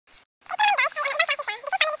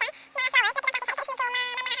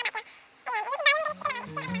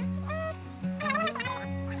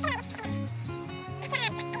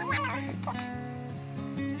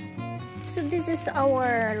this is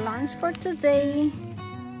our lunch for today.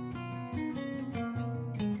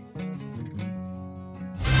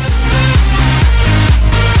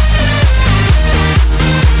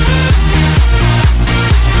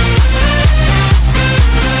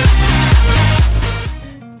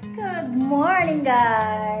 Good morning,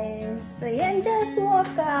 guys. Ayan, just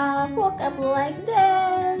woke up like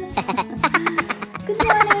this. Good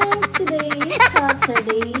morning. Today is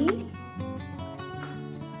Saturday.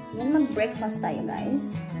 Yan, mag-breakfast tayo,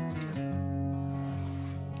 guys.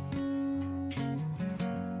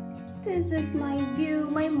 This is my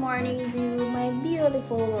view, my morning view, my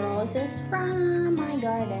beautiful roses from my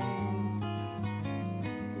garden.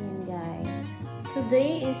 Yan, guys.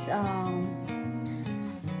 Today is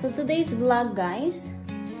today's vlog, guys.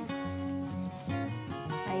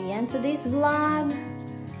 Ayan, today's vlog.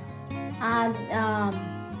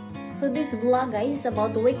 So this vlog, guys, is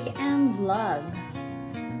about weekend vlog.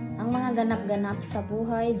 Ang mga ganap-ganap sa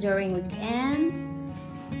buhay during weekend,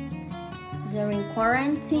 during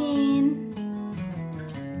quarantine,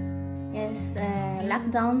 yes,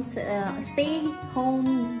 lockdown, stay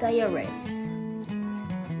home diaries.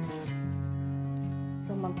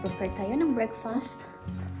 So mag-prepare tayo ng breakfast.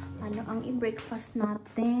 Ano ang i-breakfast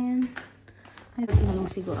natin? Ay, ito na lang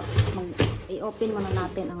siguro. I-open muna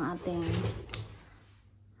natin ang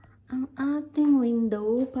ating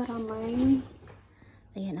window para may...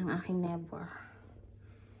 Ayan ang aking neighbor.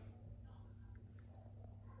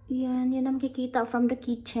 Yan ang makikita from the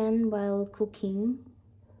kitchen while cooking.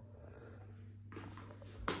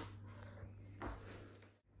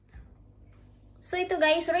 So ito,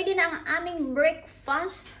 guys, ready na ang aming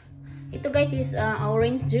breakfast. Ito, guys, is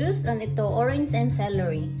orange juice, and ito orange and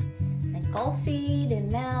celery. And coffee,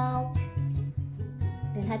 then milk,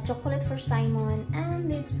 then hot chocolate for Simon,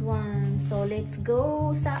 and this one. So let's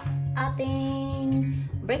go sa ating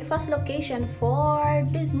breakfast location for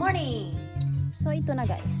this morning. So ito na,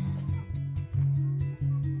 guys.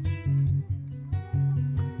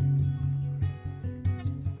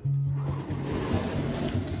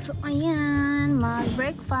 So ayan,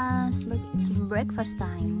 mag-breakfast. It's breakfast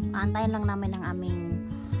time. Antayin lang namin ang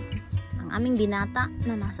aming binata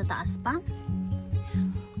na nasa taas pa.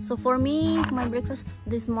 So for me, my breakfast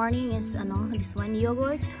this morning is this one,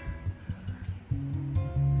 yogurt.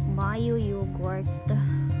 Bio yogurt.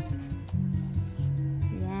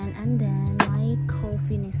 Yan, and then my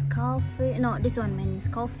coffee is coffee. No, this one mine is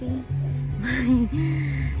coffee.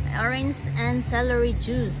 Orange and celery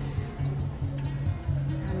juice.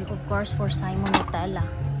 And of course for Simon, Nutella.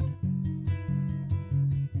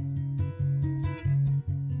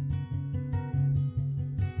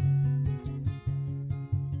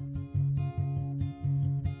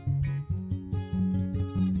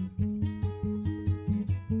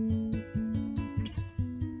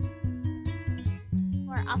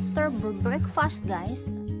 After breakfast, guys,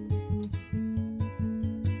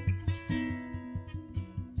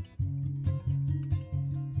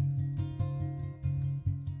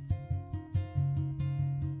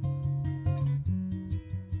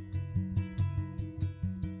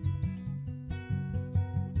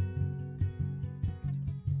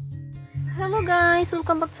 hello guys,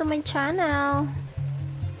 welcome back to my channel.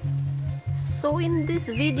 So in this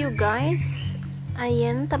video, guys,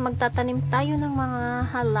 ayan, magtatanim tayo ng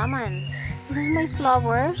mga halaman. This is my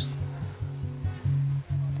flowers.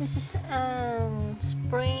 This is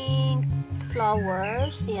spring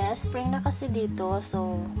flowers. Yes, spring na kasi dito.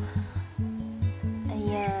 So,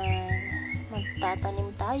 ayan,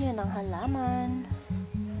 magtatanim tayo ng halaman.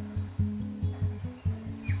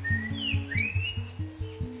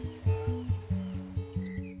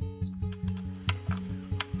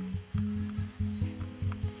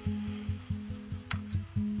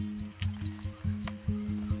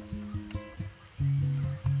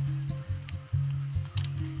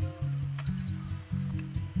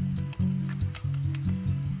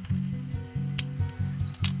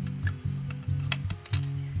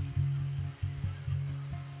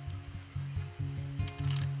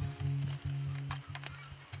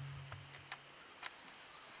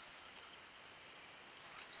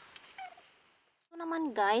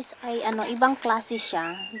 Naman, guys, ay ibang klase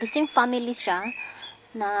siya. The same family siya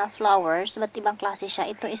na flowers, but ibang klase siya.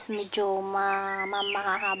 Ito is medyo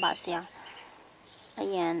mahahaba siya.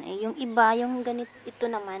 Ayan, yung iba, yung ganito, ito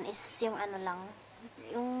naman is yung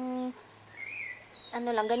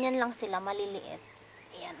ganyan lang sila, maliliit.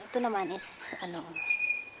 Ayan, ito naman is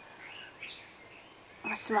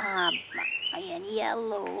mas mahaba. Ayan,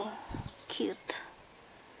 yellow, cute.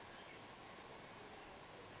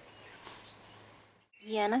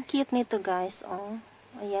 Yan, ang cute nito, guys. Oh.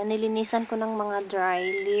 Ayan, nilinisan ko ng mga dry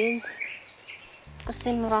leaves.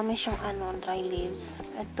 Kasi marami siyang dry leaves.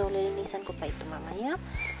 Ito, lilinisan ko pa ito mamaya.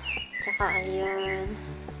 Tsaka, ayan.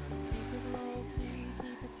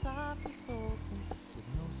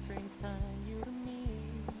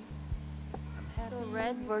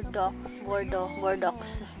 Red Bordeaux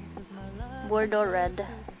red.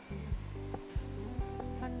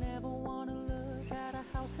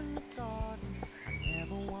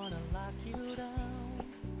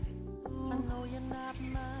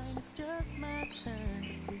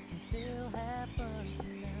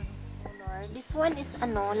 This one is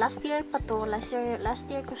last year pa to. Last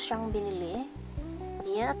year ko siyang binili.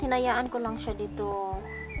 Yan, tinayaan ko lang siya dito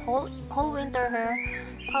whole winter her.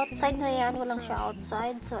 Outside, tinayaan ko lang siya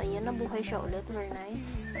outside. So, ayan, nabuhay siya ulit. Very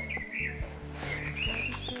nice.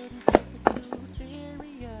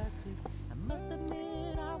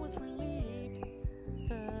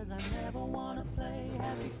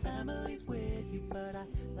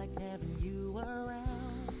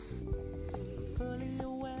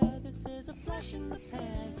 In the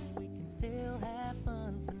pan, we can still have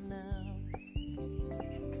fun for now.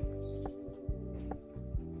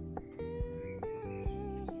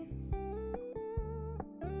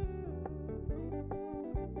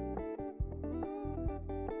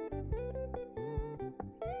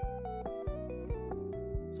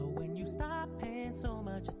 So when you stop paying so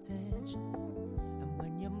much attention, and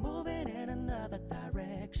when you're moving in another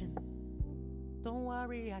direction, don't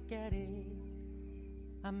worry, I get it.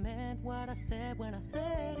 I meant what I said when I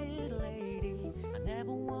said it, lady. I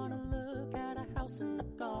never wanna look at a house in the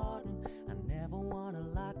garden. I never wanna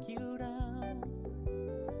lock you down.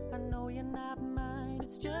 I know you're not mine,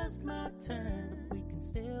 it's just my turn, but we can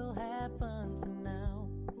still have fun for now.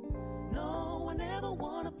 No, I never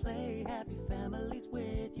wanna play happy families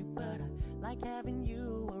with you, but I like having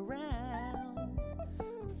you around.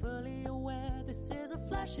 I'm fully aware this is a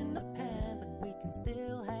flash in the pan, but we can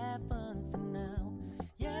still have fun for now.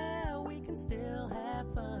 Yeah, we can still have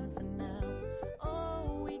fun for now.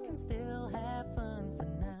 Oh, we can still have fun for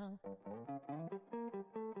now.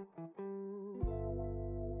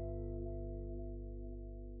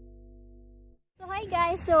 So hi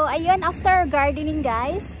guys, so ayun, after gardening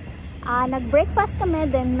guys, nag-breakfast kami,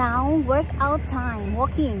 then now workout time,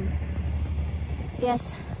 walking.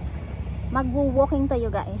 Yes, magwo-walking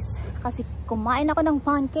tayo guys. Kasi kumain ako ng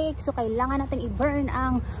pancake, so kailangan natin i-burn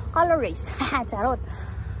ang calories. Charot.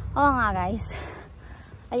 Oo nga guys.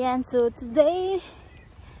 Ayan, so today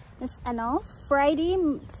is Friday,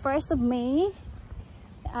 1st of May,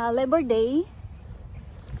 Labor Day.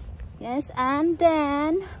 Yes, and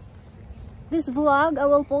then this vlog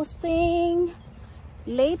I will posting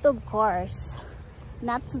late, of course,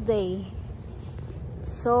 not today.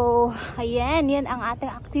 So, ayan, yan ang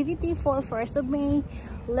ating activity for 1st of May,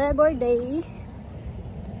 Labor Day.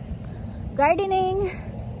 Gardening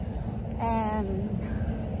and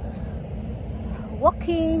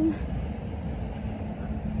walking.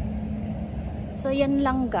 So, yan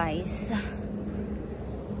lang guys.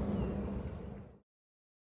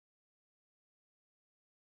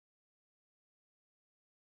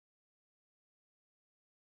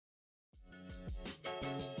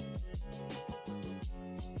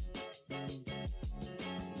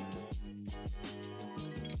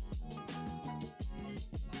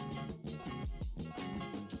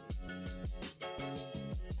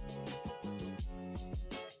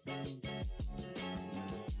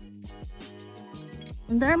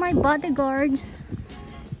 And there are my bodyguards.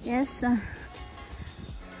 Yes,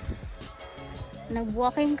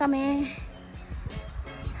 nag-walking kami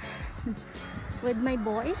with my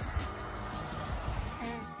boys.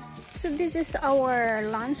 So this is our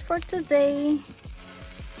lunch for today.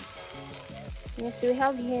 Yes, we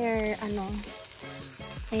have here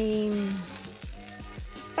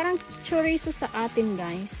parang chorizo sa atin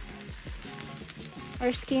guys,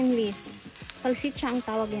 or skinless. Salsiccia ang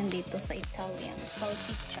tawag yan dito sa Italian.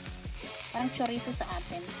 Salsiccia. Parang chorizo sa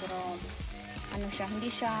atin. Pero, siya,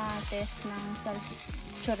 hindi siya taste ng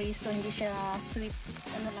chorizo. Hindi siya sweet.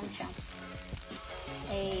 Lang siya.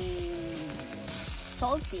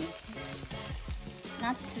 Salty.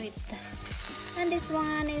 Not sweet. And this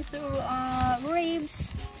one is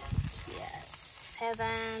ribs. Yes. 7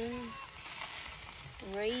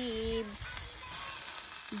 ribs.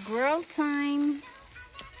 Grill time.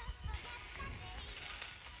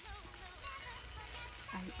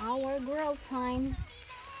 Our grill time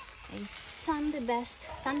is Sunday's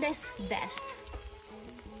best.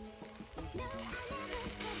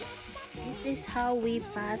 This is how we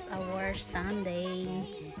pass our Sunday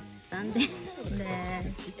best.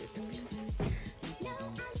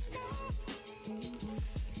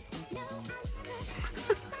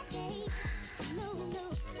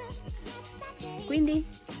 Quindi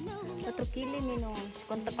 4 kili mino.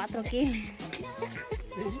 Conta 4 kili.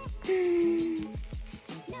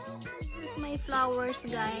 This is my flowers,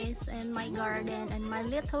 guys, and my garden, and my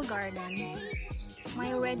little garden.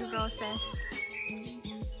 My red roses.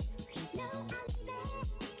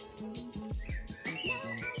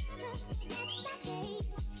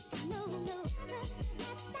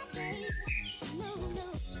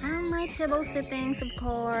 And my table sittings, of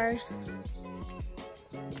course.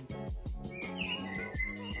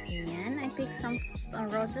 Ayan, I picked some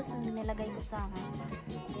roses and nilagay ko sa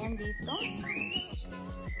ayan dito.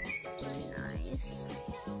 Nice.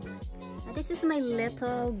 Now, this is my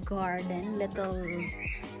little garden, a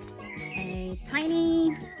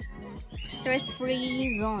tiny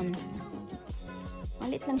stress-free zone.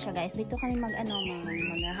 Malit lang siya, guys. Dito kami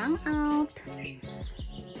mag-hangout.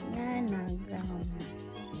 Ayan,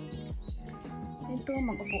 dito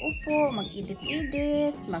mag-upo-upo,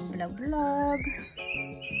 mag-edit-edit, mag-vlog-vlog.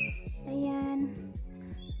 Ayan.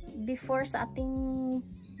 Before sa ating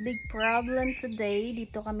big problem today,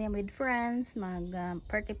 dito kami with friends,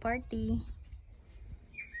 mag-party-party.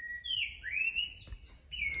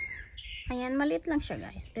 Ayan, maliit lang siya,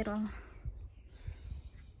 guys. Pero,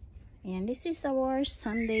 ayan, this is our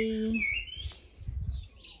Sunday's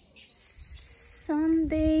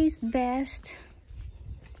best.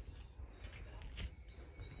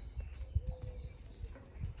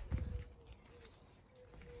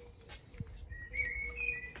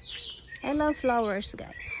 I love flowers,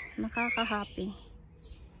 guys. Nakaka-happy.